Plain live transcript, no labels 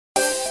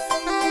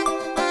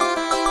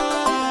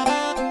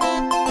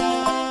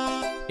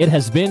It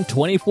has been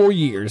 24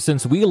 years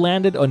since we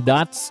landed on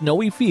that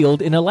snowy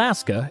field in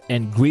Alaska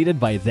and greeted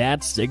by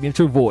that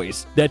signature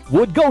voice that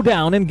would go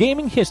down in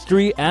gaming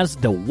history as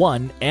the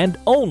one and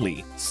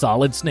only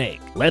Solid Snake.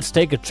 Let's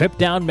take a trip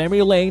down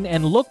memory lane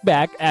and look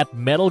back at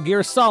Metal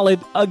Gear Solid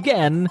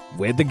again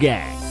with the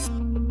gang.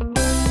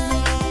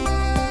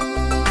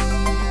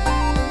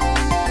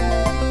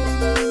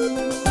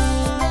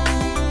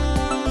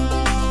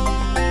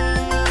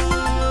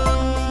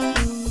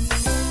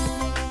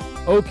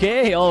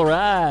 Okay, all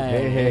right.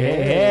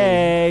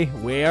 Hey,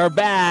 we are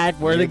back.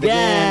 We're the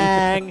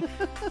gang.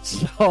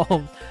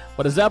 So,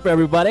 what is up,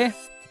 everybody?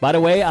 By the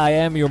way, I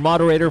am your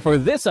moderator for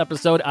this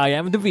episode. I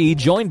am the V,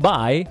 joined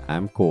by...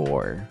 I'm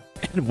Core.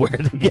 And we're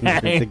the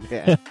gang.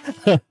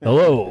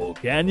 Hello,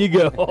 can you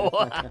go?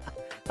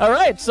 All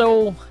right,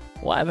 so,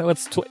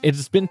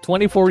 it's been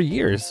 24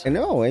 years. I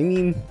know, I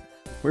mean...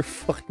 We're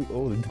fucking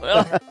old.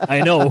 Well,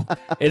 I know.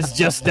 It's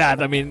just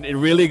that. I mean, it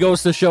really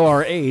goes to show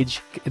our age.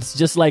 It's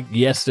just like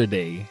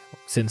yesterday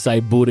since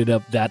I booted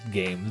up that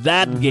game.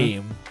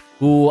 Game,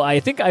 who I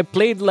think I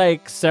played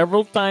like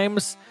several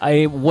times.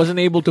 I wasn't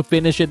able to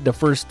finish it the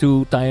first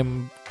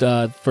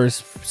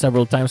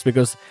several times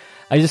because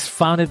I just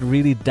found it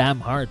really damn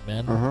hard,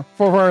 man.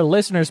 For our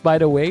listeners, by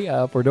the way,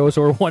 for those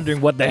who are wondering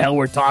what the hell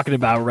we're talking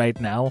about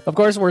right now, of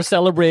course, we're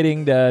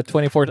celebrating the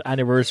 24th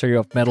anniversary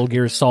of Metal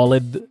Gear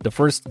Solid, the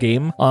first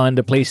game on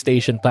the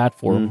PlayStation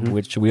platform,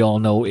 which we all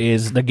know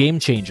is the game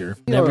changer.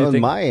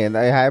 On my end,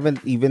 I haven't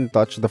even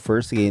touched the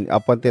first game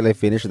up until I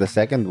finished the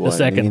second one.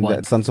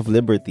 The Sons of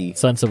Liberty.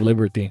 Sons of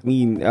Liberty. I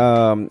mean,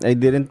 I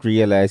didn't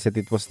realize that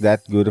it was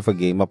that good of a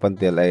game up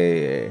until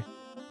I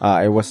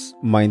was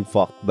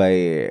mind-fucked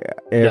by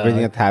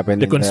everything that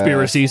happened. The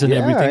conspiracies and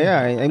everything.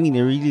 Yeah, I mean, I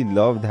really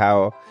loved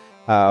how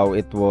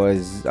it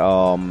was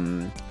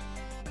told.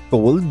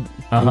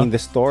 I mean, the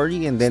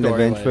story. And then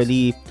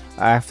eventually,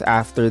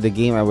 after the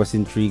game, I was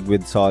intrigued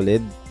with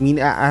Solid. I mean,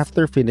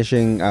 after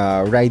finishing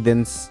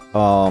Raiden's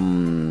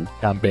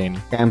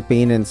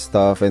campaign and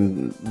stuff,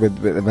 and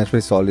with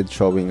eventually Solid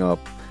showing up,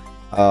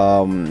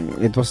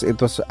 it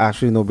was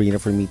actually no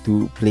brainer for me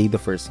to play the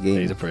first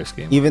game.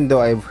 Even though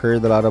I've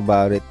heard a lot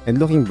about it, and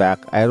looking back,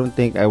 I don't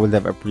think I would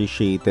have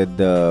appreciated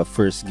the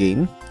first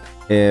game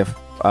if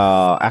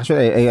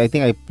actually I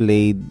think I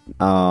played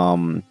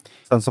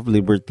Sons of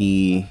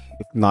Liberty,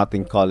 if not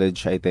in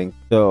college, I think.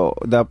 So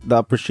the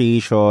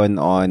appreciation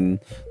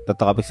on the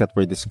topics that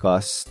were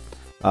discussed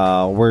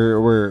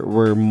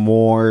were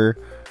more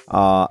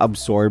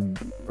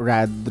absorbed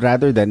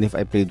rather than if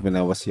I played when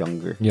I was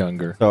younger.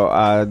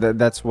 So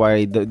that's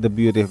why the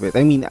beauty of it.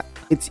 I mean,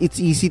 it's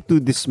easy to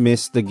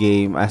dismiss the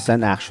game as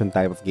an action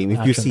type of game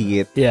if you see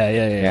it.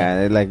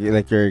 Yeah.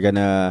 Like you're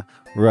gonna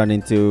run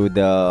into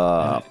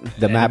the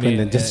map and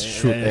then just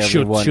shoot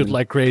everyone. Shoot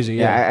like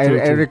crazy. I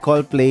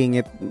recall playing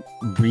it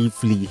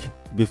briefly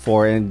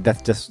before, and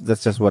that's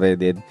just what I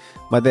did.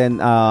 But then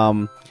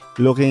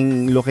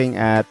looking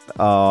at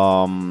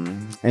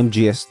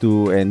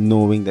MGS2 and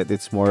knowing that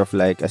it's more of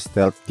like a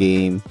stealth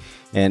game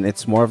and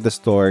it's more of the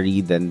story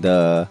than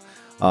the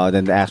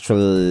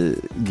actual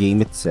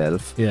game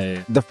itself.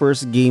 The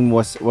first game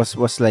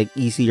was like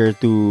easier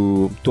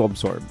to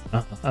absorb.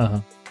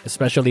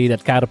 Especially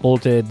that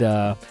catapulted.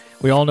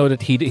 We all know that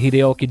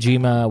Hideo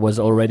Kojima was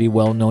already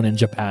well known in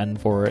Japan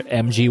for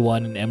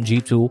MG1 and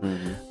MG2,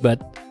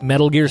 but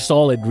Metal Gear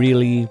Solid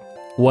really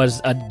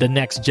was the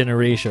next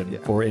generation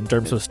in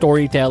terms of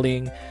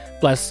storytelling,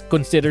 plus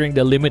considering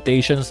the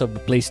limitations of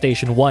the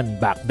PlayStation 1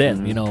 back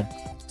then,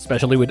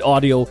 especially with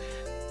audio.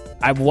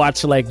 I've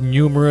watched like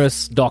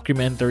numerous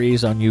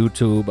documentaries on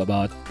YouTube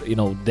about,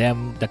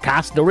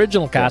 the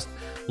original cast,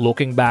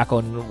 looking back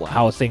on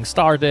how things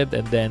started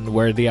and then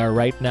where they are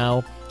right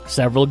now,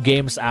 several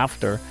games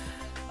after.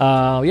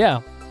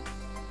 I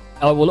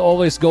will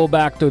always go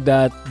back to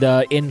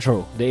the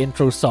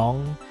intro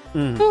song.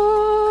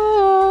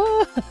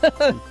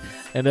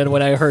 And then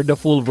when I heard the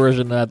full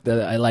version that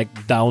I like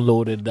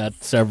downloaded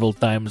that several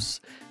times,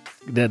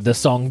 the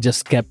song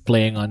just kept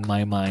playing on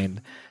my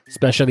mind,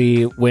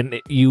 especially when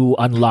you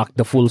unlock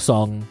the full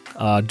song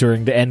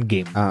during the end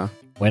game,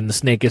 when the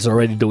Snake is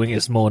already doing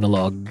his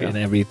monologue and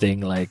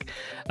everything, like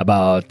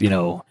about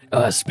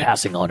us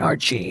passing on our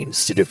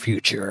genes to the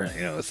future,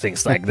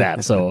 things like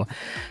that. So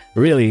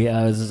really,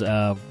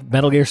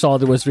 Metal Gear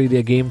Solid was really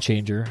a game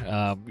changer.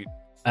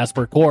 As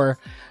per Core,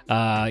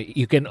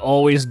 you can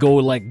always go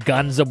like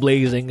guns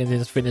a-blazing and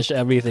just finish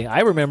everything. I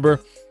remember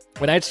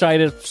when I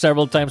tried it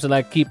several times and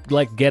I keep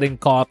like getting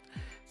caught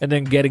and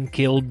then getting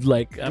killed.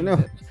 Like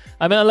I'm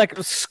like,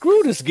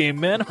 screw this game,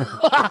 man.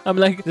 I'm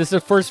like, this is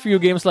the first few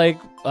games like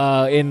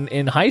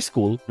in high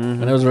school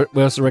when it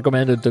was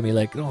recommended to me,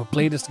 like,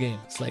 play this game.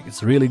 It's like,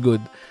 it's really good.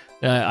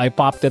 I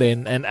popped it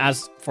in, and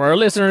as for our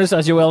listeners,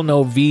 as you well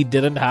know, V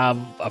didn't have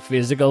a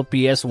physical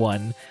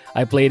PS1.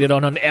 I played it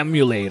on an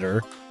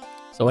emulator.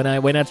 So when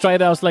I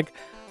tried it, I was like,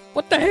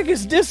 what the heck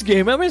is this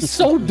game? I mean, it's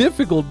so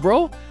difficult,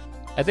 bro.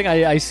 I think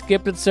I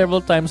skipped it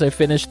several times. I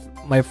finished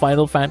my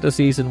Final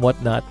Fantasies and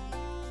whatnot.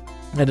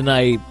 And then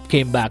I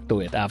came back to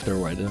it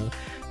afterward. And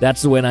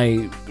that's when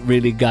I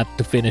really got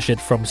to finish it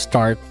from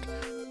start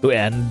to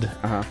end.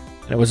 And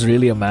it was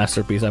really a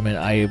masterpiece. I mean,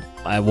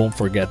 I won't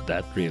forget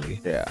that, really.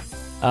 Yeah.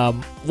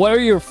 What are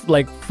your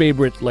like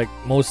favorite, like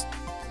most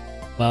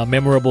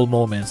memorable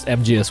moments?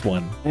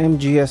 MGS1.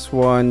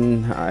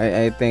 MGS1.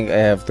 I think I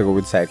have to go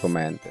with Psycho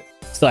Mantis.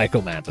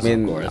 Psycho Mantis,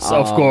 of course.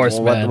 Of course,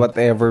 man.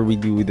 Whatever we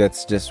do,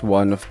 that's just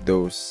one of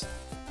those.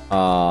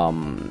 I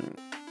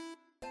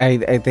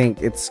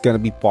think it's gonna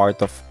be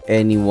part of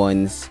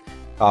anyone's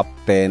top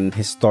 10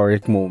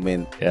 historic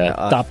moment. Yeah,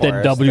 top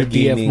 10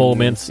 WDF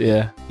moments.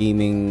 Yeah,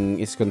 gaming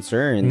is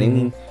concerned. I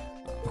mean,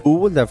 who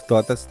would have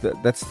thought that's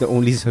the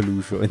only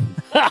solution?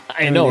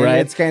 I know, right?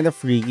 It's kind of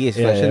freaky,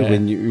 especially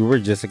when you were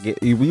just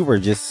we were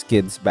just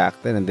kids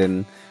back then, and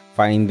then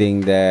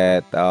finding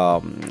that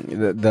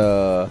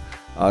the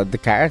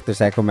character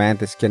Psycho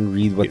Mantis can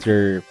read what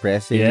you're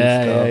pressing.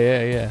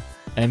 Yeah.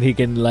 And he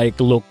can like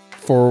look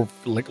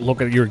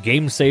at your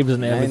game saves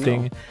and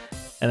everything.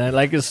 And I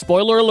like a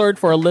spoiler alert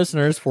for our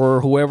listeners,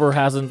 for whoever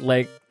hasn't,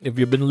 like, if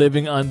you've been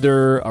living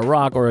under a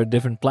rock or a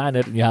different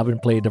planet and you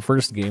haven't played the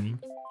first game,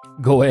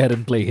 go ahead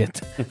and play it.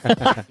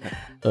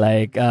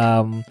 Like,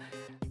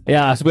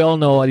 as we all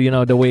know,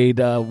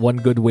 the one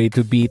good way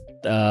to beat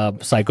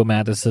Psycho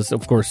Mantis is,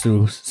 of course,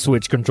 to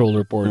switch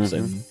controller ports,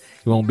 and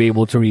you won't be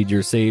able to read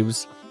your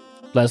saves.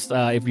 Plus,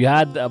 if you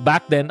had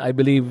back then, I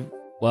believe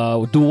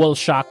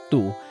DualShock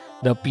 2,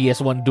 the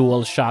PS1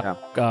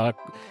 DualShock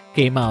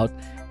came out.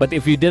 But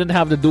if you didn't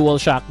have the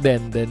DualShock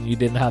then you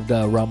didn't have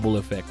the rumble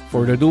effect.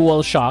 For the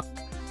DualShock,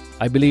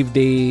 I believe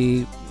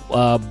they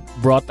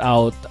brought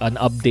out an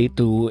update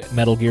to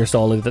Metal Gear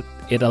Solid that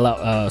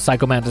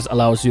Psycho Mantis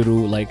allows you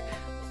to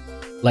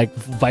like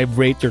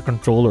vibrate your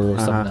controller or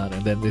something.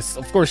 And then this,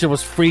 of course, it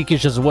was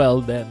freakish as well.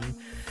 Then,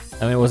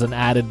 it was an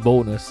added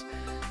bonus.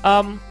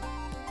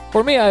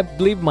 For me, I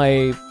believe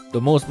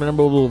the most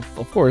memorable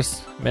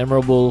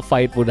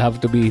fight would have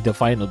to be the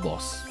final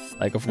boss.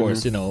 Like, of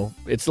course,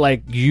 it's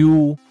like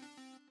you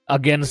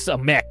against a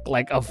mech,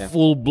 like a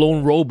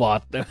full-blown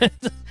robot.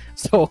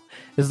 So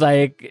it's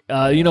like,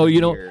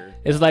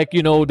 it's like,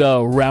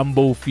 the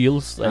Rambo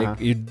feels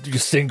like you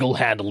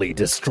single-handedly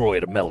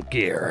destroyed a Metal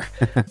Gear.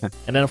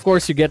 And then, of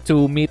course, you get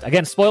to meet,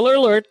 again, spoiler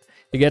alert,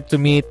 you get to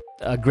meet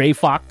Gray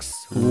Fox,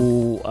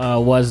 who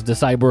was the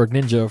cyborg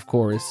ninja, of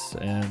course,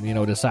 and,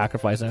 the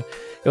sacrifice. And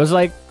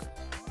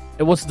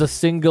it was the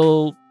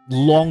single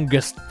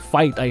longest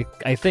fight. I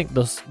think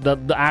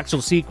the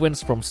actual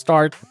sequence from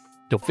start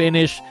to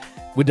finish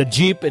with the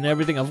jeep and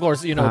everything, of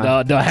course,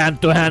 the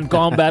hand-to-hand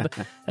combat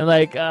and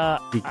like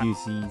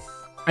PQCs.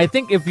 I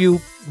think if you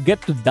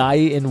get to die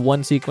in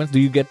one sequence, do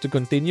you get to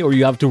continue, or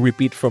you have to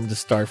repeat from the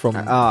start?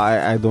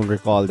 I don't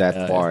recall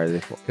that part.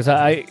 Because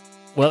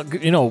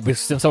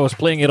since I was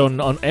playing it on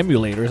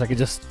emulators, I could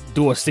just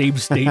do a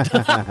save state.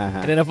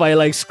 And then if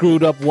I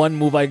screwed up one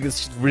move, I could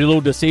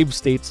reload the save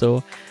state.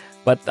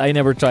 But I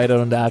never tried it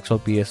on the actual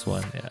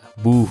PS1. Yeah,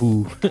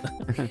 boo-hoo.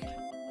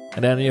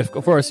 And then, of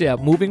course,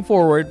 moving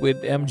forward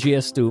with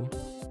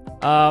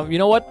MGS2. You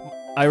know what?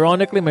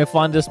 Ironically, my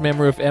fondest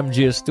memory of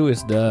MGS2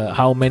 is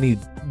how many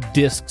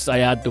discs I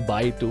had to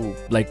buy to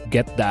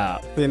get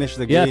finish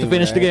the game. Yeah, to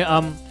finish the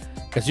game.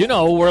 Because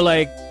we're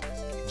like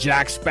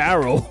Jack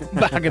Sparrow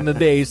back in the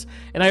days.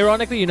 And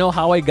ironically,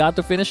 how I got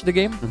to finish the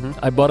game?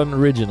 I bought an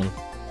original.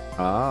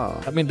 Oh.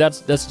 I mean,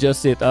 that's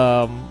just it.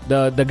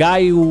 The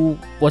guy who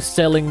was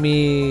selling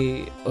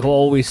me, who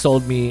always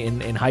sold me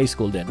in high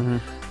school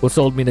then, who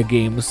sold me the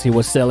games, he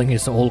was selling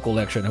his whole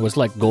collection. It was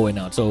going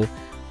out. So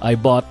I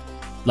bought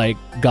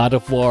God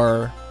of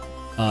War,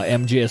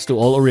 MGS2,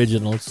 all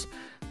originals,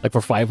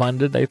 for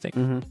 500, I think.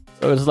 So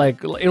it was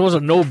it was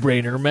a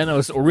no-brainer, man. It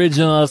was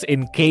originals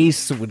in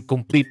case with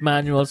complete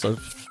manuals. So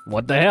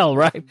what the hell,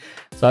 right?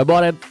 So I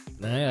bought it.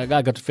 I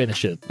got to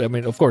finish it. I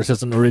mean, of course,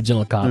 it's an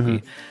original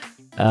copy.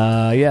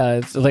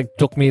 It's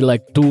took me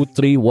 2,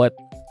 3,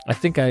 I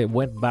think I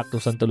went back to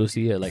Santa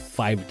Lucia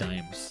 5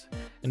 times.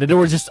 And then they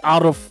were just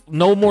out of,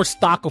 no more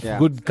stock of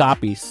good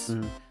copies.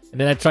 And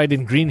then I tried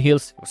in Green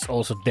Hills. It was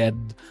also dead.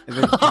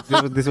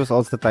 This was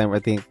also the time, I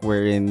think,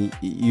 wherein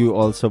you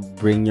also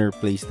bring your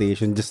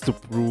PlayStation just to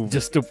prove.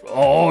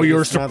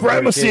 Your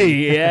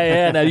supremacy.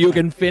 That you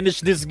can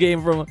finish this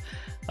game from.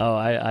 Oh,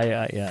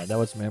 that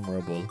was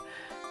memorable.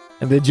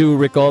 And did you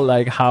recall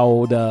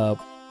how the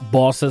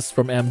bosses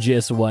from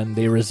MGS1,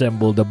 they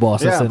resemble the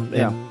bosses in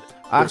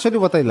Actually,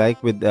 what I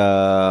like with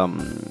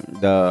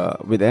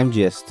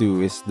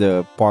MGS2 is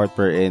the part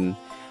wherein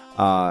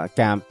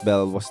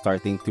Campbell was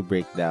starting to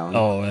break down.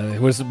 Oh, it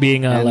was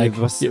being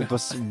it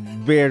was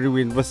very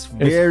weird. It was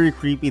very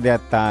creepy that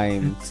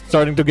time.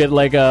 Starting to get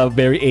a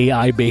very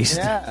AI based.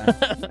 Yeah,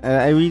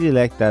 I really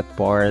like that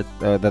part.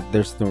 That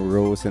there's no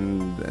Rose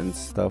and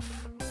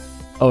stuff.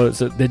 Oh,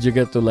 so did you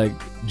get to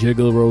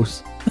jiggle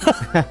Rose?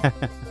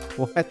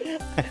 What?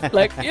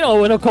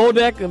 When a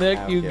codec and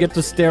you get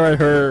to stare at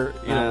her.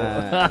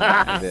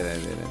 I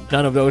didn't.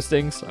 None of those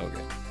things.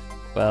 Okay.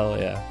 Well,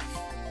 yeah.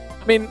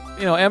 I mean,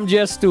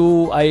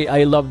 MGS2,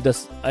 I love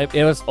this. It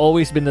has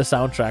always been the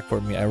soundtrack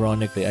for me,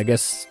 ironically. I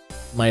guess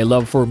my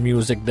love for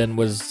music then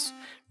was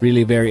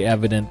really very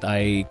evident.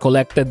 I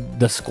collected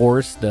the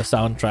scores, the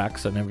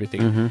soundtracks, and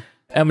everything.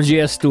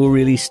 MGS2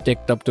 really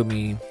sticked up to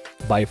me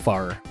by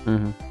far.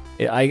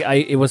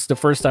 It was the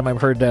first time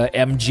I've heard the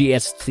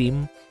MGS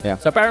theme. Yeah.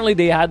 So apparently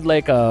they had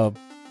like a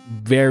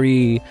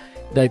very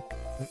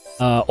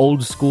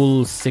old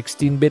school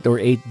 16-bit or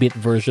 8-bit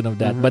version of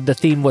that, but the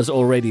theme was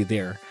already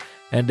there.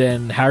 And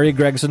then Harry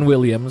Gregson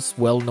Williams,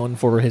 well known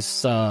for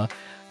his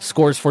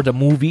scores for the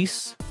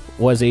movies,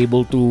 was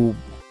able to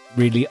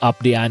really up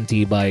the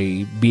ante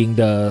by being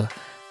the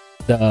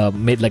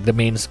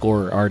main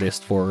score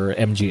artist for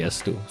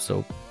MGS2.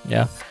 So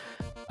yeah.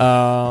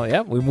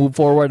 We move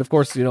forward. Of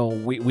course, we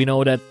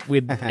know that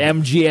with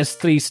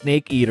MGS3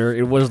 Snake Eater,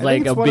 it was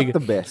like a big, one of the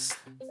best,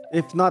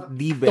 if not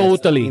the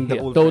best.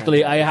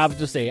 Totally. I have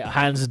to say,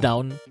 hands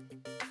down.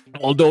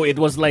 Although it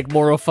was like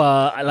more of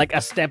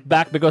a step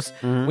back, because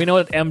we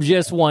know that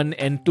MGS1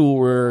 and 2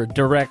 were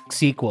direct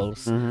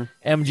sequels.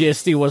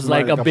 MGS3 was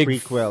like a big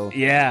prequel.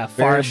 Yeah,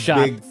 far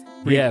shot. Big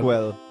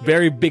prequel. Yeah,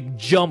 very big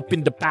jump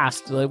in the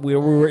past. Like we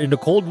were in the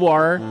Cold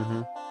War.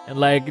 And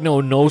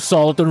no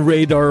salt on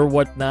radar or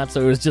whatnot,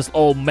 so it was just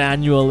all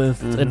manual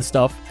and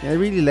stuff. I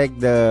really like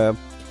the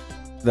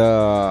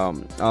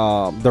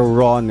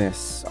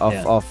rawness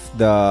of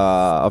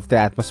the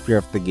atmosphere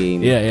of the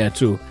game. Yeah,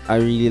 true. I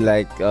really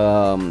like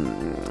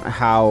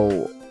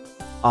how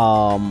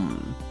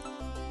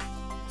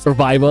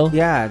survival.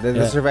 Yeah,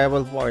 the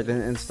survival part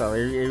and stuff. I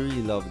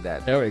really love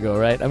that. There we go.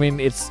 Right. I mean,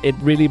 it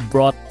really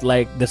brought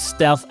like the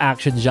stealth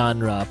action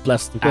genre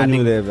plus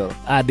adding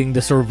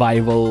the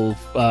survival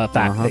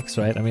tactics.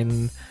 Right. I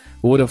mean,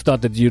 who would have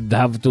thought that you'd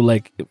have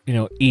to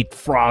eat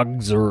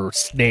frogs or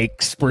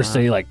snakes per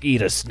se, like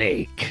eat a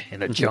snake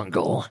in the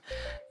jungle.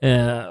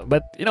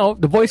 But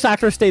the voice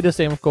actors stay the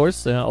same, of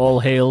course. All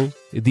hail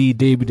the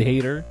David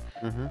Hayter.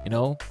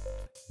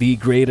 The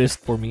greatest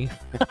for me.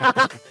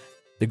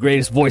 The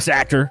greatest voice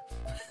actor.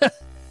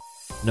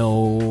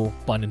 No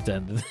pun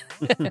intended.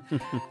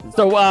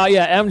 So,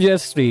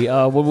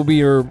 MGS3. What will be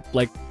your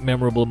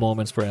memorable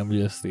moments for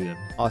MGS3 then?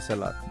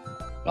 Ocelot.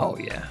 Oh,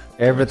 yeah.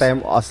 Every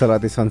time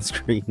Ocelot is on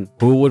screen.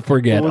 Who would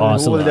forget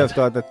Ocelot? Who would have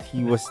thought that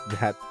he was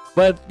that?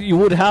 But you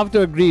would have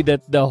to agree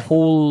that the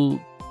whole,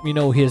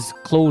 his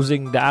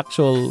closing, the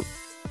actual,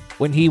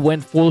 when he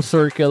went full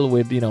circle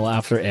with,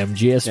 after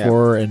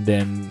MGS4, and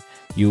then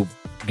you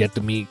get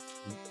to meet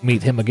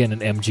him again in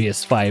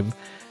MGS5,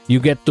 you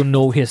get to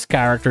know his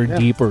character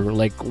deeper.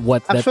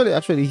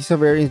 Actually, he's a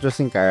very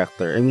interesting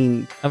character. I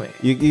mean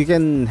you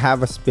can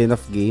have a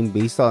spin-off game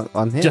based on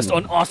him. Just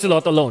on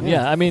Ocelot alone.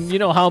 Yeah. I mean,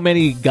 how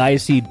many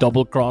guys he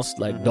double-crossed,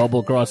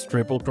 double-crossed,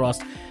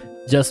 triple-crossed,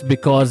 just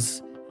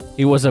because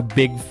he was a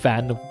big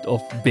fan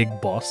of Big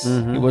Boss.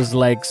 He was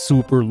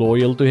super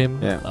loyal to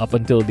him up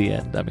until the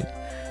end. I mean,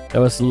 that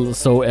was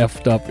so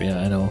effed up. Yeah,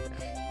 I know.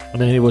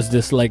 And then it was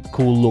this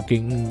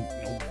cool-looking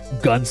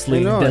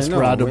gunslinger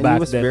Desperado back then. He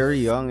was very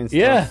young and stuff.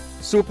 Yeah,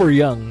 super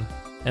young.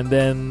 And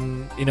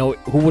then,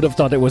 who would have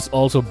thought it was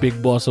also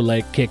Big Boss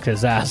who kicked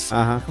his ass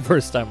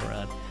first time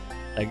around.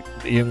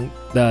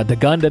 The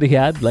gun that he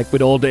had,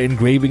 with all the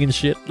engraving and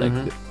shit,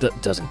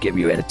 doesn't give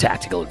you any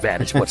tactical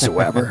advantage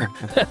whatsoever.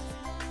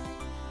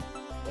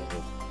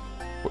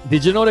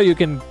 Did you know that you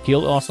can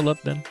kill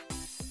Ocelot then?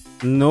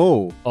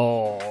 No.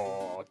 Oh.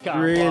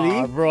 Come really?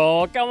 on,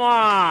 bro. Come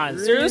on.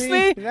 Really?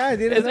 Seriously? Yeah, I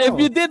didn't know.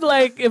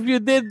 If you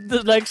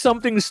did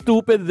something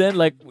stupid, then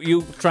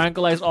you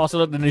tranquilize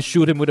Ocelot and then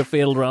shoot him with a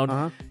failed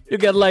round, you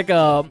get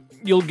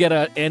you'll get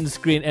an end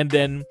screen, and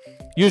then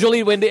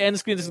usually when the end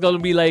screen is gonna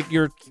be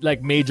your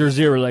Major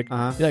Zero,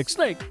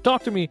 Snake,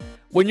 talk to me.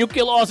 When you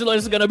kill Ocelot,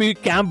 it's gonna be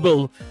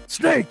Campbell.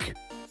 Snake,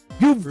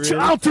 you've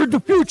altered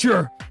the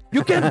future.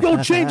 You can't go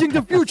changing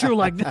the future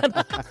like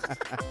that.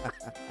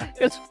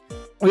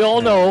 We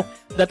all know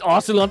that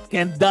Ocelot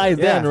can't die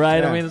then,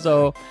 right? Yeah. I mean,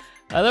 so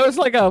there was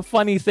a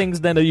funny things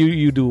then that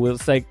you do.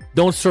 It's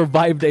don't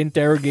survive the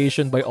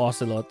interrogation by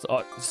Ocelot.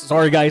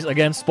 Sorry guys,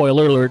 again,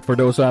 spoiler alert for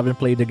those who haven't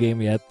played the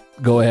game yet.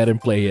 Go ahead and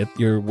play it.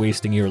 You're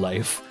wasting your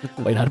life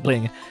by not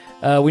playing it.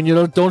 When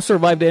you don't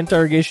survive the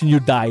interrogation,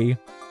 you die.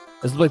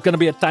 It's going to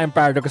be a time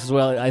paradox as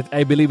well.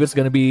 I believe it's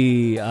going to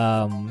be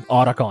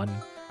Otacon.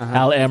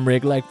 Al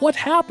Emmerich, what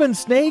happened,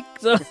 Snake?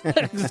 So,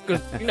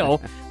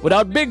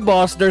 without Big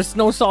Boss, there's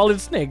no solid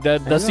Snake.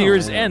 The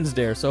series ends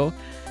there. So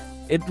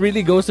it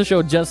really goes to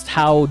show just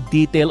how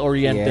detail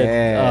oriented.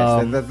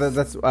 Yes,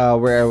 that's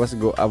where I was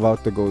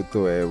about to go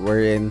to.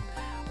 Wherein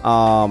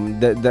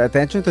the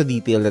attention to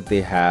detail that they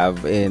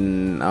have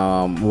in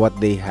what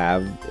they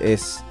have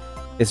is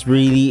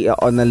really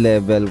on a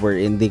level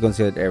wherein they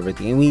consider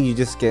everything. I mean, you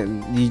just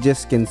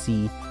can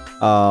see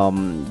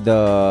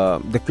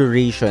the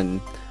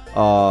curation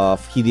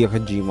of Hideo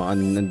Kojima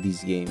on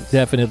these games.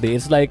 Definitely.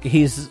 It's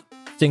he's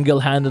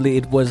single-handedly,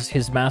 it was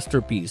his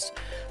masterpiece.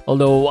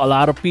 Although a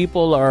lot of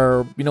people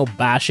are,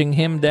 bashing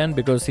him then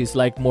because he's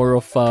more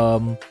of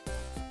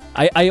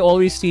I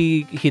always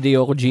see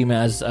Hideo Kojima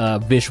as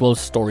a visual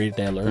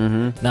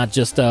storyteller, not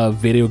just a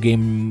video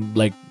game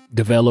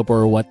developer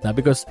or whatnot,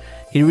 because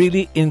he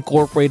really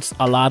incorporates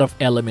a lot of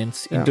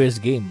elements into his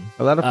game.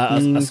 A lot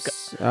of themes,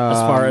 as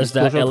far as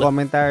the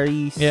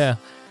commentaries. Yeah.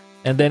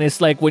 And then it's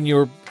like when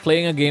you're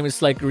playing a game,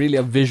 it's like really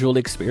a visual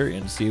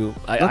experience.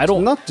 I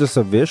don't not just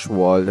a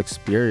visual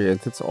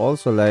experience. It's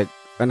also like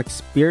an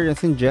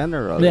experience in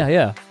general.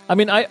 Yeah. I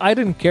mean, I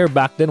didn't care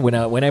back then when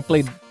I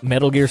played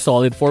Metal Gear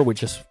Solid 4,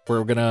 which is where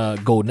we're gonna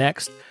go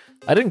next.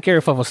 I didn't care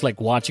if I was like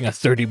watching a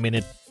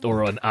 30-minute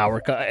or an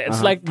hour.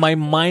 It's like my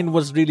mind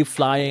was really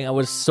flying. I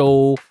was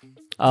so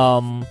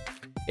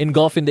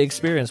engulfed in the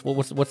experience.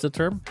 What's the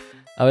term?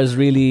 I was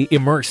really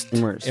immersed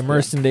in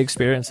the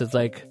experience.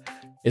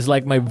 It's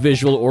like my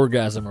visual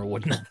orgasm or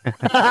whatnot.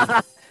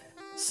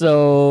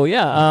 So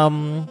yeah,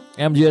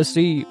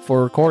 MGS3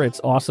 for Core, it's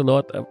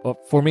Ocelot.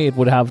 For me, it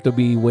would have to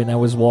be when I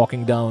was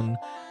walking down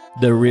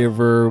the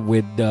river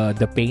with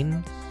the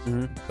pain.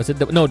 Was it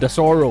the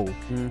sorrow?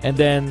 And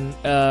then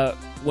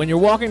when you're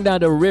walking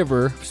down the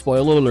river,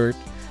 spoiler alert,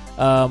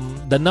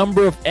 the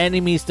number of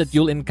enemies that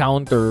you'll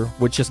encounter,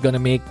 which is gonna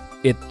make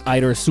it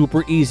either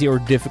super easy or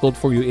difficult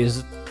for you,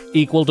 is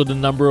equal to the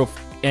number of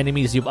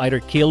enemies you've either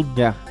killed,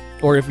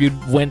 or if you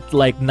went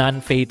like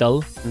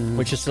non-fatal,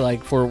 which is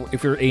like for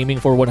if you're aiming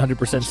for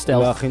 100%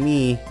 stealth. Lucky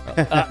me.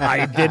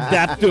 I did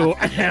that too.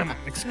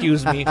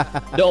 Excuse me.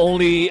 The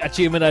only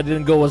achievement I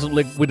didn't go was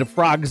like with the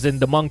frogs and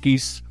the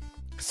monkeys.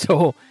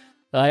 So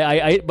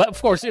but of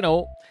course,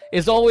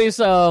 it's always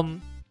so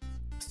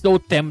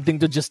tempting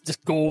to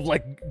just go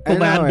like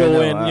commando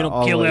and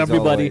kill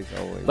everybody.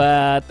 Always.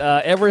 But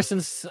ever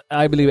since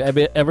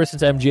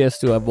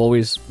MGS2, I've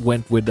always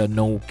went with the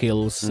no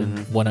kills and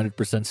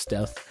 100%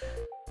 stealth.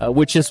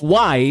 Which is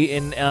why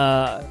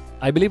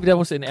I believe that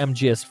was in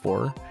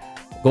MGS4.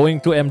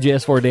 Going to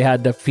MGS4, they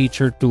had the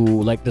feature to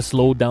like the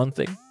slow down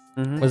thing.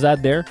 Was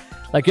that there?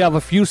 Like you have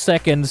a few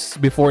seconds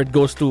before it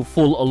goes to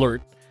full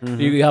alert.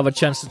 You have a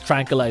chance to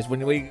tranquilize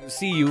when we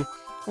see you.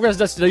 Because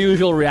that's the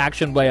usual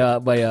reaction by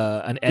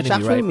an enemy, right? Which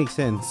actually makes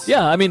sense.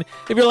 Yeah, I mean,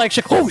 if you're like,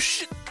 oh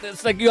shit,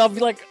 it's like you have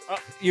like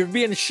you're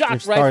being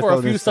shot right for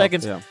a few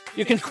seconds. Yeah.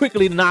 You can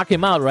quickly knock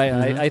him out, right?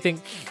 I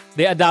think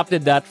they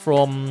adopted that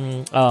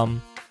from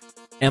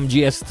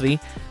MGS3,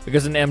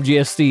 because in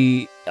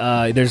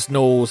MGS3 there's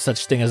no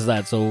such thing as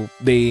that, so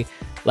they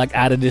like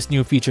added this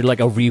new feature like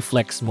a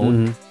reflex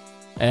mode.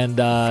 And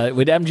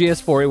with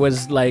MGS4 it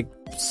was like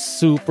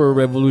super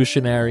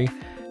revolutionary.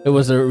 It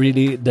was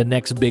really the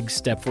next big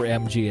step for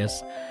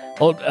MGS.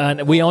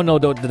 And we all know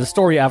that the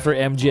story after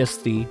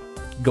MGS3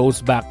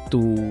 goes back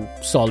to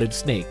Solid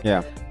Snake.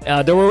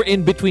 There were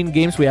in between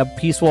games. We have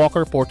Peace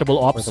Walker, Portable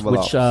Ops,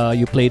 which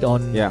you played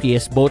on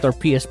PS. Both are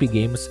PSP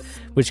games,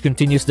 which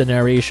continues the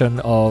narration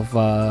of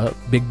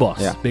Big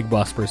Boss, Big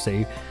Boss per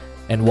se,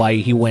 and why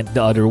he went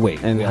the other way,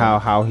 and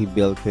how he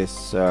built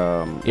his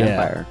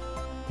empire.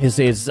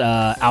 His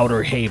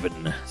Outer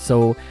Haven.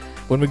 So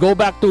when we go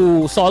back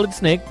to Solid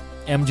Snake,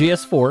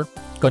 MGS4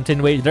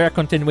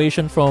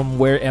 continuation from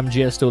where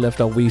MGS2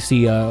 left off. We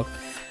see a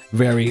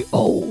very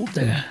old,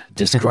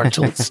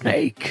 disgruntled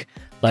Snake,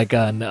 like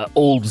an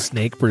old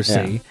Snake per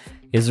se.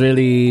 Is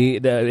really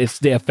it's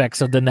the effects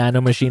of the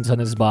nanomachines on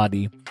his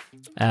body.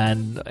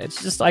 And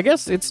it's just, I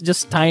guess it's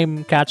just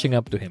time catching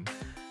up to him.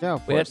 Yeah,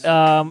 of course.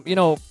 But,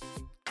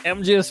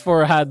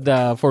 MGS4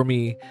 had, for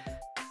me,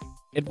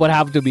 it would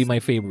have to be my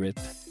favorite.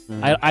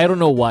 I don't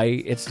know why.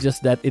 It's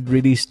just that it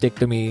really stick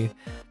to me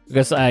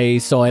because I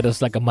saw it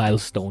as like a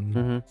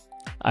milestone.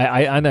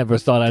 I never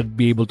thought I'd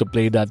be able to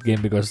play that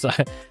game because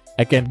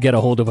I can't get a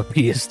hold of a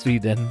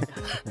PS3 then.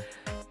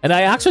 And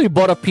I actually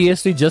bought a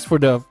PS3 just for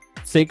the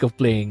sake of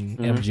playing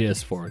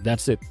MGS4.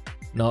 That's it.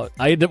 No,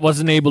 I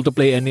wasn't able to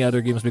play any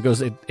other games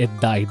because it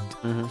died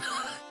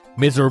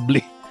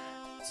miserably.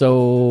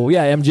 So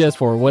yeah,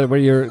 MGS4. Were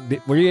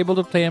you able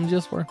to play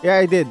MGS4? Yeah,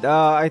 I did.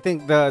 I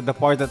think the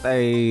part that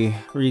I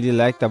really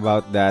liked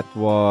about that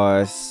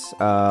was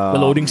the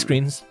loading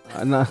screens.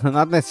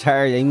 Not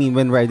necessarily. I mean,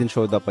 when Raiden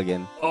showed up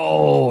again.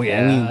 Oh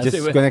yeah. I mean,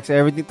 just connects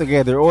everything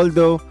together.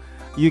 Although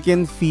you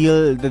can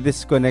feel the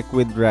disconnect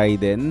with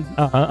Raiden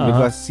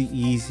because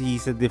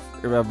he's a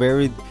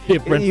very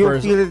different you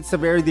person. You feel it's a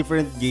very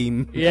different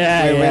game.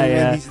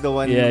 When he's the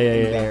one in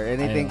there,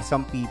 and I think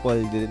some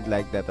people didn't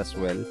like that as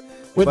well.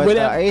 But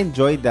I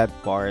enjoyed that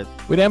part.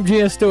 With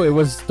MGS2, it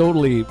was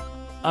totally.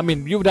 I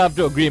mean, you would have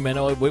to agree, man.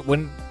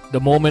 When the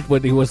moment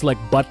when he was like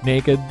butt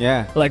naked,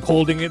 like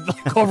holding it,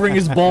 like, covering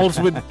his balls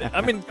with. I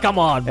mean, come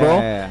on,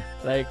 bro.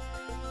 Like.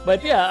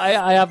 But yeah,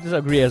 I have to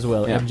agree as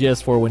well.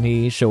 MGS4, when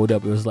he showed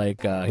up, it was like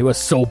he was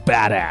so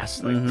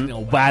badass.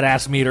 Like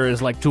badass meter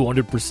is like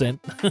 200%.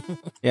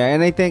 Yeah,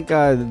 and I think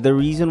the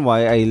reason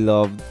why I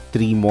love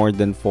 3 more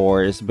than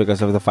 4 is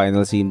because of the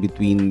final scene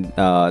between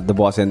the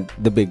boss and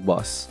the big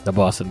boss. The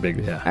boss and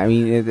big, yeah. I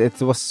mean,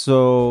 it was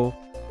so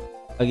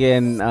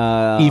again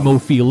emo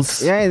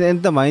feels. Yeah,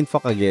 and the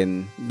mindfuck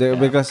again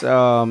because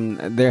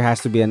there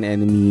has to be an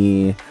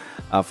enemy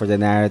for the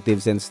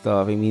narratives and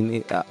stuff. I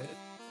mean.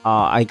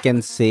 I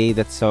can say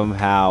that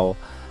somehow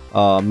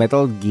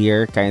Metal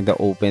Gear kind of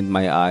opened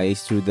my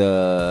eyes to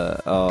the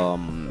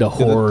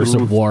horrors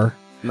of war.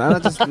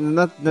 not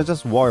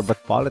just war,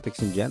 but politics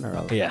in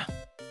general. Yeah,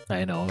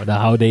 I know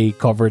how they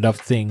covered up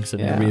things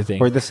and everything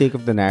for the sake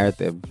of the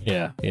narrative.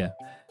 Yeah.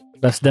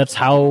 That's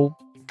how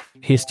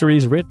history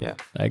is written. Yeah,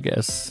 I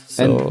guess.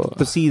 So, and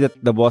to see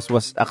that the boss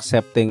was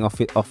accepting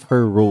of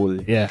her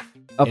role. Yeah.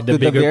 Up to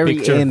the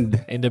very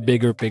end. In the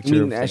bigger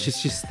picture. I mean,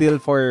 she's still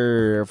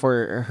for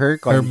her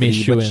country, her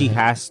mission, but she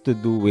has to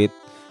do it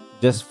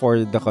just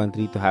for the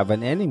country to have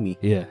an enemy.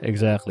 Yeah,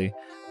 exactly.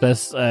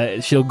 Plus,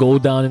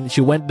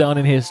 she went down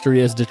in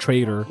history as the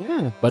traitor.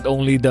 Yeah. But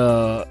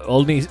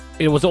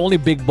it was only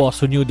Big Boss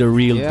who knew the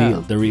real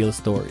deal, the real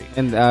story.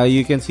 And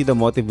you can see the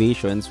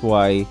motivations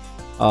why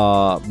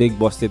Big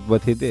Boss did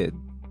what he did.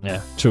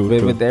 Yeah, true.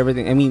 With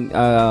everything. I mean,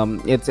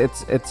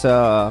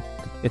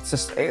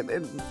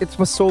 it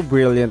was so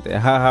brilliant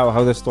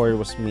how the story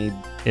was made.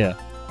 Yeah.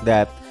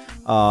 That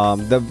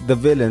the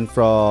villain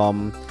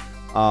from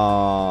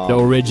the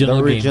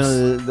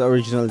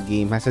original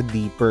game has a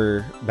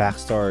deeper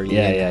backstory.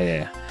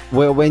 Yeah.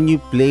 Well, when you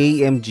play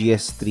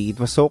MGS3, it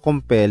was so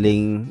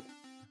compelling.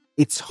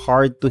 It's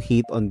hard to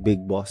hate on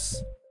Big Boss.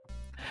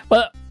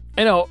 Well,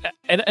 in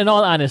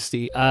all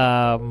honesty,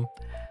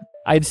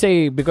 I'd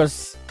say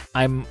because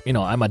I'm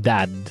a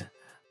dad.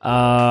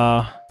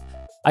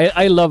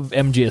 I love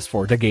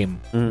MGS4, the game,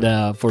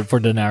 for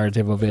the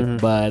narrative of it,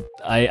 but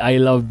I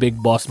love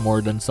Big Boss more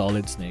than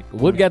Solid Snake.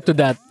 We'll get to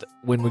that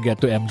when we get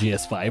to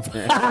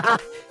MGS5.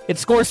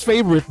 It's Score's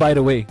favorite, by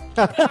the way.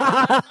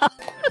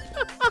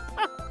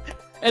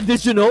 And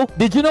did you know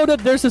that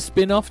there's a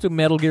spin-off to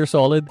Metal Gear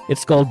Solid?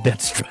 It's called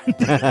Death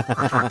Stranding.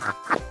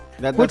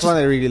 That's one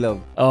I really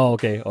love. Oh,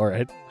 okay, all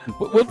right.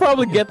 We'll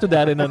probably get to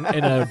that in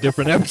a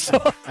different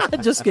episode.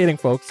 Just kidding,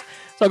 folks.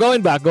 So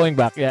going back,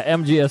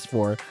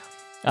 MGS4.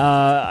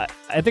 I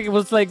think it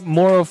was like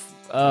more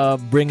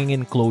of bringing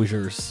in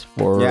closures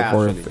for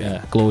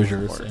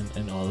closures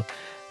and all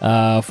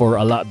for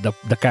a lot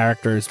the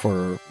characters,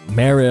 for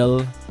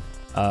Meryl,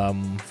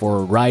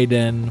 for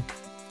Raiden,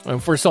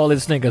 and for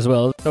Solid Snake as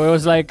well. So it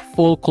was like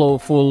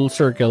full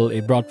circle.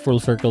 It brought full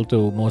circle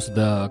to most of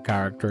the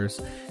characters,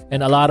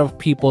 and a lot of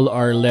people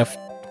are left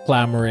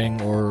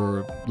clamoring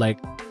or like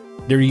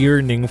they're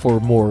yearning for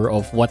more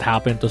of what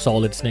happened to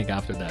Solid Snake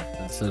after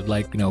that. So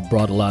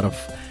brought a lot of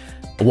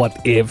what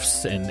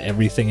ifs and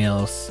everything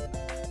else.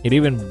 It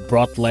even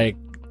brought gay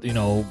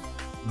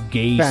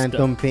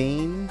Phantom stuff.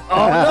 Pain.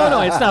 Oh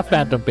no, it's not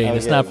Phantom Pain.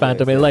 It's not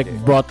Phantom Pain. Like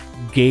brought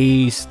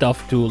gay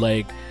stuff to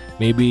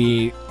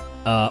maybe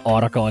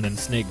Otacon and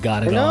Snake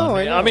got it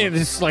on. I mean,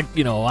 it's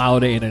how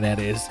the internet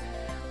is.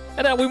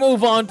 And then we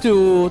move on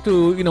to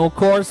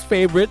Core's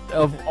favorite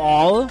of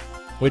all,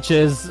 which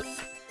is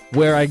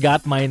where I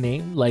got my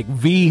name. Like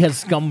V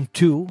has come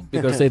too,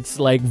 because it's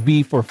like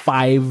V for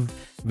 5,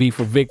 V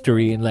for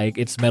victory, and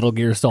it's Metal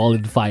Gear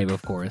Solid 5,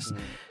 of course.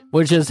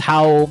 Which is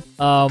how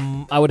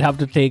I would have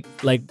to take,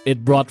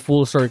 it brought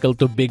full circle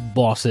to Big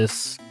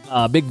Boss's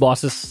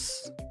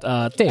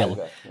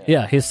tale.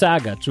 Yeah, his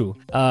saga, true.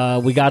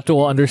 We got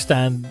to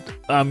understand,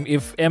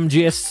 if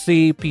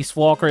MGS3, Peace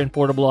Walker, and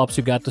Portable Ops,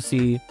 you got to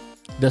see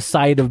the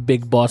side of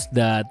Big Boss,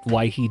 that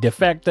why he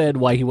defected,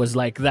 why he was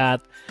like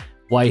that,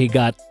 why he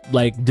got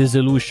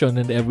disillusioned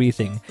and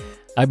everything.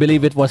 I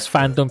believe it was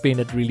Phantom Pain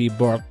that really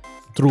brought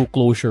true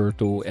closure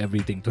to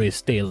everything, to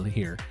his tale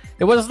here.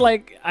 It was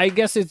I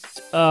guess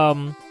it's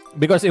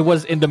because it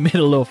was in the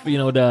middle of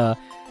the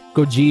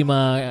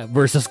Kojima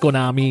versus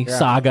Konami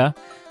saga.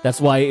 That's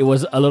why it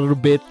was a little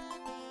bit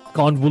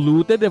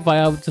convoluted, if I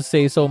have to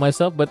say so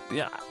myself. But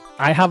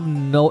I have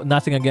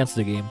nothing against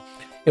the game.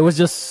 It was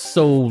just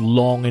so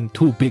long and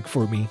too big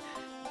for me.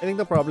 I think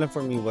the problem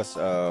for me was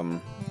I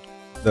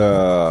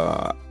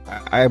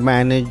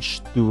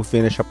managed to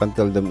finish up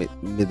until the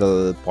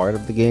middle part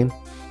of the game.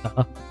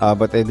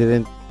 But I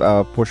didn't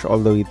push all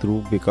the way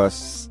through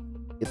because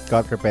it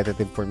got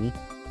repetitive for me.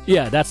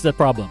 Yeah, that's the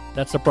problem.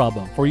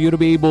 For you to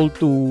be able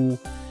to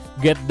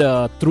get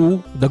the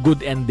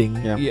good ending,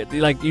 you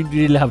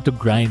really have to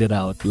grind it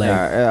out.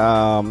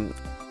 I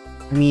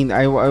mean,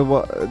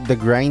 the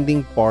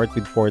grinding part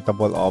with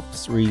Portable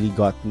Ops really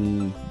got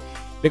me,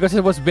 because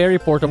it was very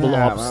Portable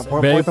Ops,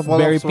 very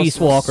Peace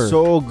Walker,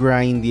 so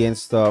grindy and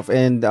stuff.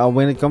 And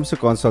when it comes to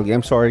console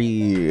games,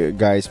 sorry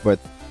guys, but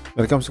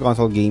when it comes to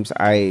console games,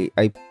 I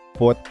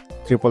put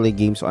AAA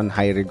games on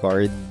high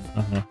regard.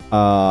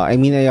 I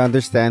mean, I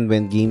understand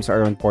when games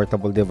are on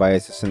portable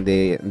devices and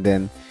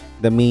then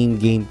the main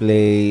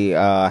gameplay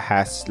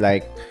has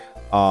an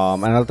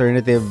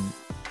alternative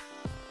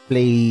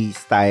play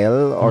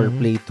style or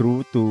play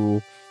through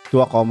to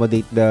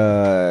accommodate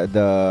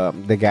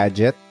the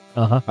gadget.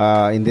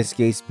 In this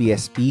case,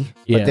 PSP.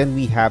 But then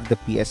we have the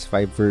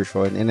PS5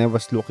 version, and I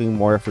was looking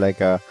more of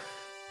a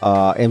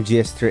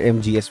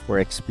MGS4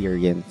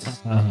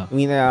 experience. I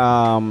mean,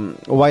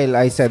 while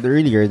I said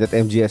earlier that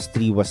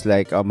MGS3 was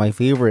my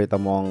favorite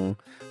among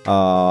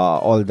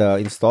all the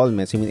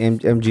installments, I mean,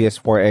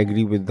 MGS4, I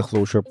agree with the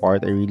closure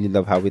part. I really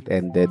love how it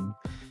ended.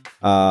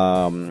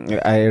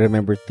 I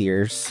remember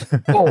tears.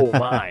 Oh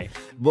my!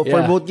 But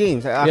for both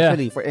games,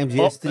 actually, for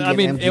MGS3. I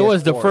mean, and MGS4. It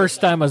was the first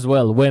time as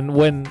well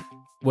when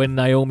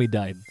Naomi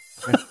died.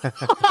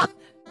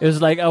 It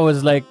was like I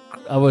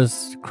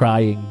was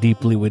crying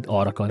deeply with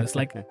Otacon. It's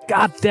like,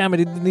 God damn it,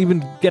 didn't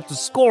even get to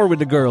score with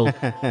the girl.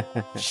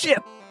 Shit.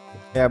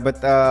 Yeah,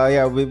 but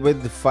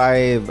with the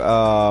 5,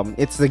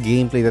 it's the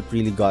gameplay that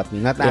really got me,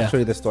 not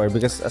actually the story.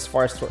 Because as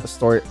far as the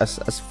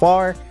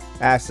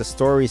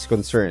story is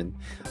concerned,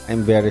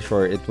 I'm very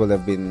sure it will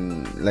have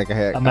been like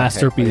a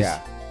masterpiece.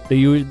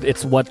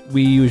 It's what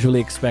we usually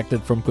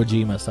expected from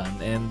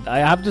Kojima-san, and I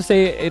have to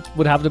say it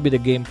would have to be the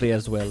gameplay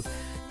as well.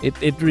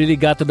 It really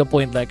got to the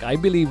point, like, I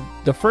believe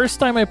the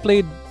first time I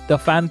played the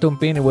Phantom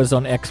Pain, it was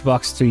on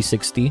Xbox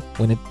 360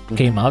 when it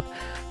came out.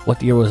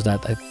 What year was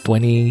that?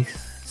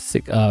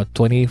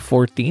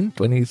 2014,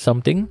 20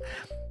 something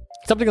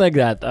like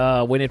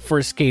that, when it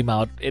first came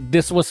out.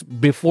 This was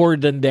before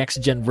the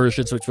next gen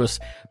versions, which was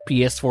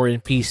PS4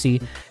 and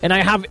PC, and I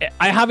have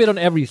it on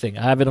everything.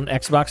 I have it on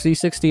Xbox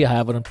 360, I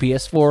have it on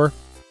PS4,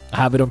 I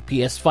have it on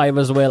PS5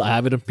 as well, I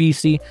have it on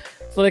PC.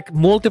 So like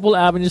multiple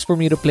avenues for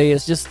me to play.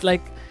 It's just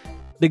like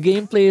the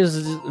gameplay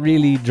is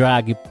really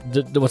draggy.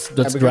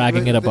 That's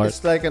dragging it apart.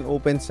 It's like an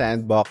open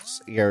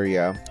sandbox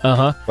area,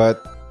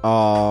 but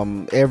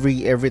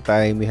every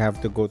time we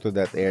have to go to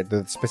that area,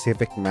 the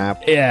specific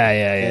map.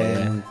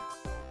 Yeah.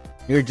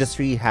 You're just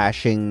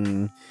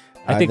rehashing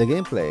the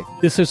gameplay.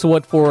 This is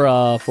what for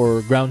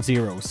Ground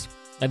Zeroes,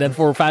 and then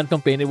for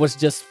Phantom Pain, it was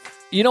just,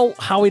 you know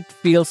how it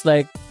feels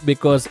like,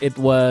 because it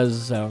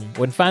was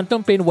when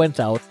Phantom Pain went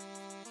out,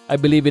 I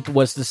believe it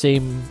was the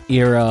same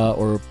era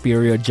or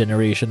period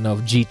generation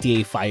of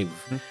GTA 5.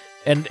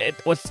 And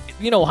it was,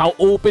 you know, how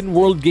open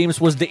world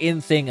games was the in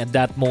thing at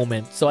that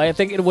moment. So I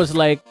think it was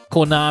like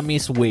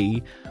Konami's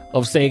way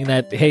of saying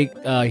that, hey,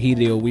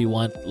 Hideo, we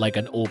want like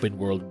an open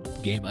world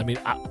game. I mean,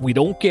 we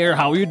don't care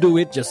how you do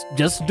it, just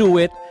do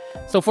it.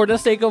 So for the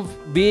sake of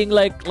being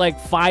like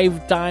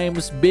 5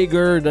 times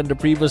bigger than the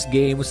previous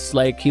games,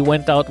 like, he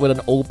went out with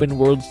an open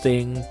world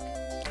thing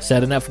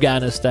set in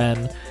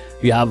Afghanistan.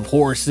 You have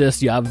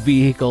horses, you have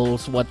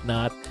vehicles,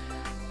 whatnot.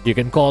 You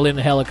can call in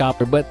a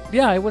helicopter, but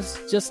yeah,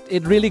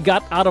 it really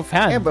got out of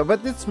hand. Yeah,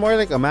 but it's more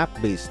like a map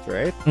based,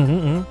 right?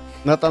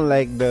 Not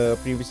unlike the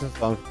previous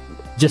installment.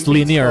 Just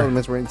linear.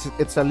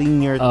 It's a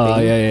linear thing. Oh,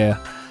 yeah.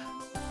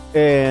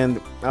 And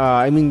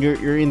I mean,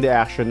 you're in the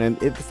action,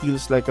 and it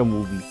feels like a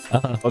movie.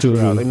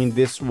 I mean,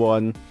 this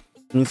one,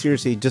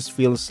 seriously, it just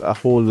feels a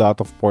whole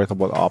lot of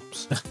portable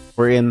ops.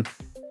 We're in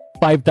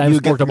 5 times you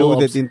get portable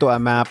loaded ops. into a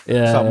map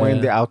somewhere in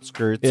the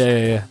outskirts.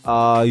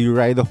 You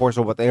ride a horse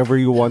or whatever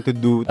you want to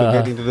do to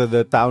get into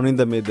the town in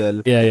the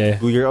middle.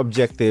 Do your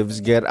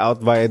objectives, get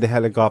out via the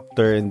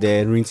helicopter, and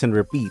then rinse and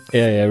repeat.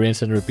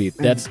 Rinse and repeat.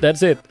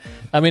 That's it.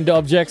 I mean, the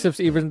objectives,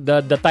 even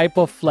the type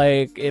of,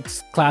 like,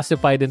 it's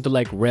classified into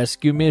like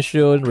rescue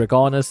mission,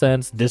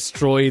 reconnaissance,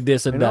 destroy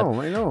this and that.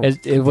 I know.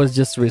 It was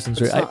just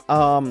recent.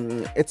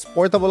 It's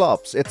portable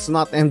ops. It's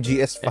not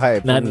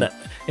MGS5.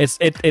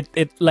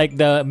 It like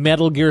the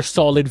Metal Gear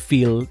Solid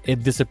feel.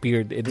 It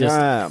disappeared. It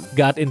just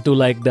got into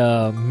like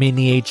the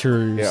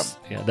miniatures.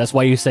 Yeah, that's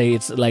why you say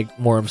it's like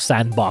more of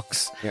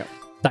sandbox.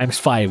 Times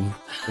 5.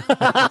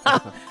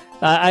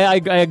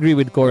 I agree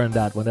with Core on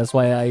that one. That's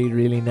why I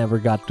really never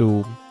got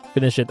to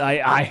finish it.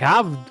 I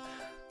have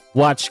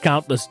watched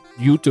countless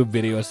YouTube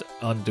videos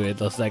onto it.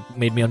 That's like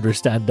made me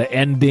understand the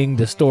ending,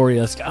 the story.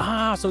 I was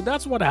like, so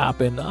that's what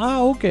happened.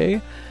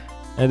 Okay.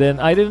 And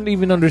then I didn't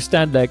even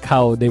understand like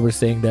how they were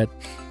saying that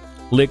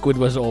Liquid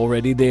was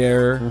already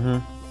there.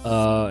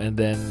 And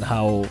then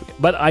how,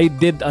 but I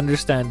did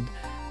understand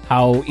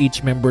how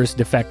each member's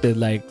defected,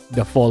 like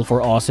the fall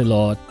for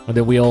Ocelot. And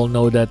then we all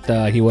know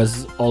that he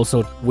was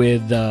also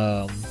with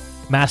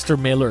Master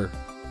Miller.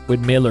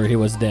 With Miller, he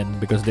was then,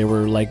 because they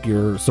were like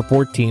your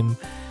support team.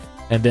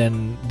 And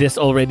then this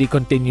already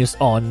continues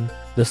on.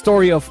 The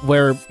story of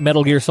where